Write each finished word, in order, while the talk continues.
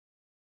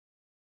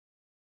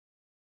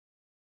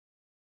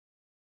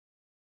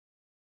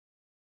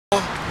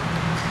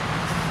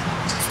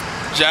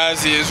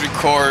Jazzy is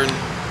recording.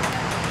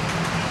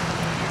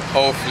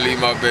 Hopefully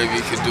my baby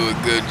can do a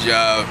good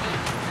job.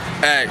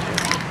 Hey,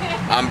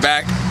 I'm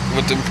back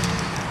with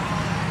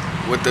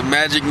the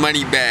magic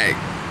money bag.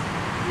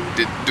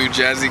 Do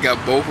Jazzy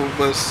got both of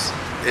us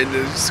in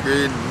the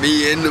screen?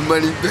 Me in the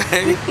money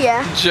bag?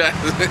 Yeah.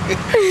 Jazzy.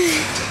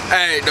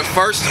 Hey,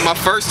 my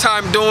first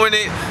time doing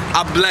it,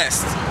 I'm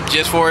blessed.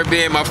 Just for it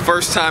being my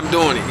first time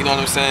doing it, you know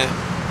what I'm saying?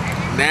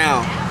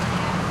 Now,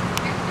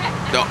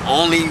 the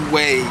only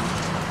way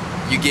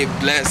you get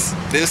blessed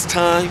this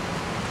time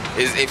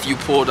is if you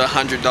pull the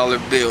 $100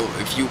 bill.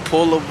 If you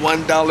pull a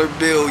 $1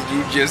 bill,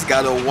 you just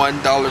got a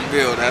 $1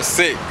 bill. That's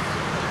it.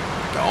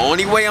 The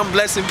only way I'm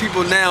blessing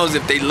people now is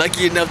if they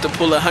lucky enough to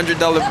pull a $100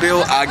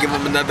 bill, I'll give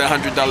them another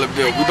 $100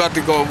 bill. We about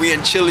to go. We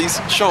in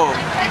Chili's. Show them.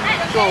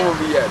 Show them where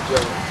we at,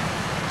 Joe.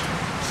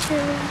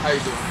 How you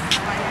doing?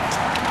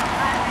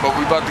 But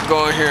we about to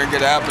go in here and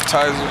get an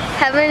appetizer.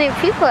 How many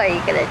people are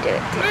you gonna do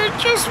it to?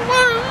 Just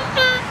one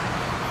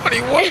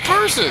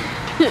person.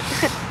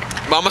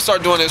 But I'm gonna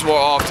start doing this more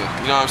often.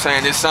 You know what I'm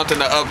saying? It's something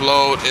to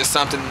upload. It's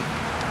something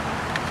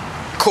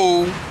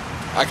cool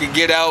I can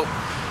get out.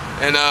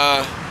 And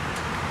I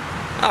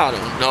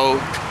don't know.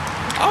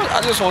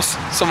 I just want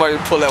somebody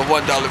to pull that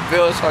 $1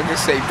 bill so I can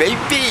say,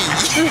 baby.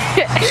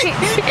 Yeah.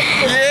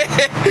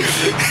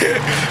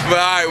 But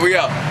alright, we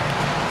out.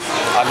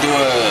 I do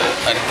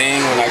a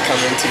thing when I come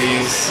into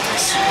these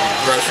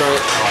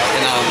restaurants,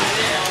 and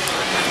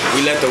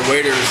we let the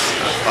waiters.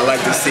 I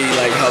like to see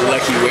like how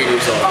lucky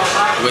waiters are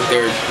with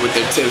their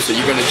tips. So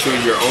you're gonna choose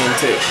your own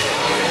tip.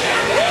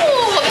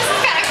 Ooh, this is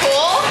kind of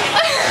cool.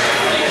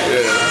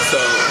 Yeah.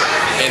 So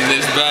in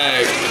this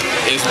bag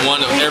is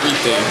one of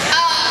everything.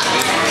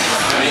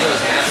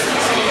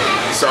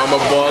 So I'm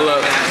gonna ball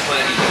up.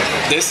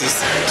 This is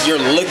you're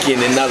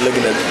looking and not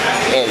looking at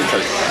every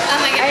person. Oh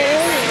my god.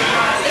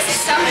 This is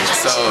so much.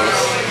 So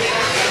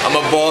I'm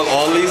gonna ball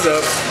all these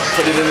up,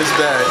 put it in this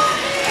bag,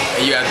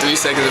 and you have 3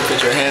 seconds to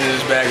put your hand in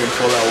this bag and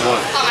pull out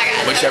one. Oh my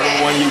god. Whichever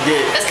okay. one you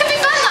get. This could be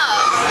fun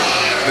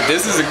though. But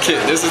this is a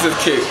kick. This is a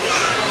kick.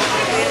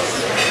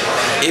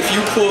 If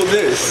you pull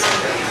this,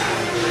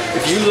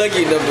 if you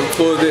lucky enough to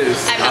pull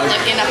this, I'm not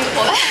lucky enough to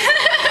pull that.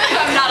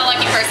 I'm not a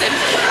lucky person.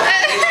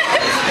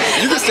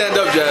 You can stand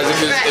up, Jazz, if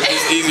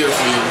it's easier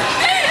for you.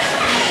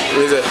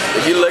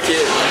 If you lucky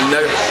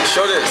enough,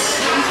 show this.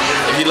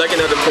 If you lucky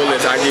enough to pull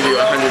this, I'll give you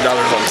 $100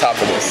 on top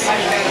of this.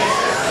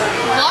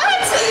 What?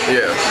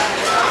 Yeah.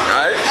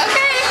 Alright?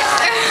 Okay.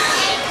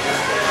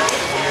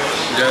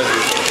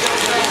 Jazzy.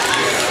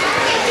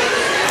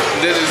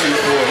 This is you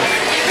for.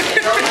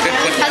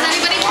 Has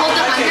anybody pulled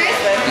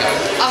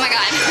 100? Oh my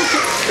god.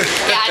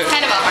 Yeah, it's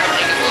kind of a hard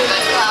thing to pull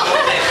as well.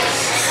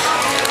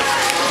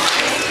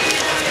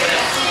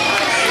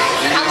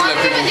 How long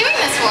have you been doing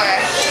this for?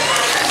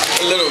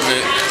 A little bit.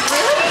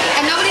 Really?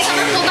 And nobody's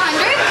ever pulled 100?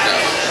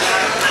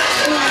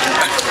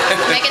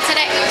 Make it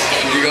today. No, just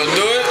kidding. You gonna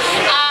do it?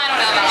 I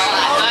don't know about all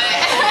that, but...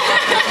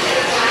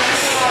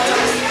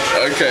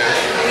 Okay.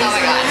 Oh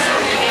my god.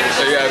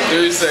 So you got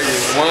 3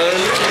 seconds. 1,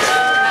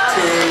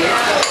 2, 3.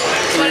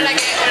 What did I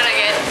get? What did I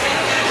get?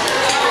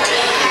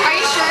 Are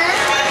you sure?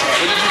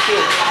 What did you pull?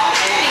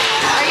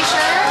 Are you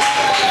sure?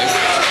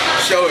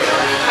 Show it.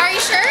 Are you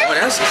sure? Oh,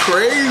 that's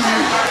crazy.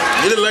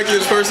 You're the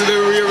luckiest person that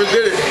we ever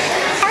did it.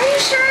 Are you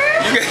sure?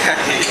 You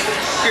got it.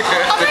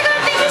 Oh my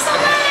god, thank you so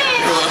much.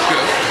 You're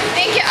welcome.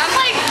 Thank you. I'm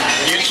like...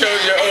 You chose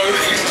your own.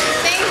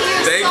 Thank you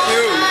Thank so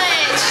you.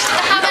 much.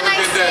 Have a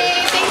nice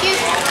day. Thank you.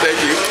 Thank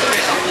you.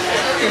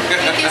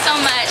 Thank you so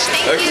much.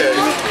 Thank you. Okay.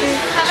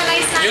 Have a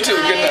nice night. You too.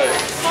 Good guys.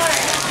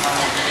 night.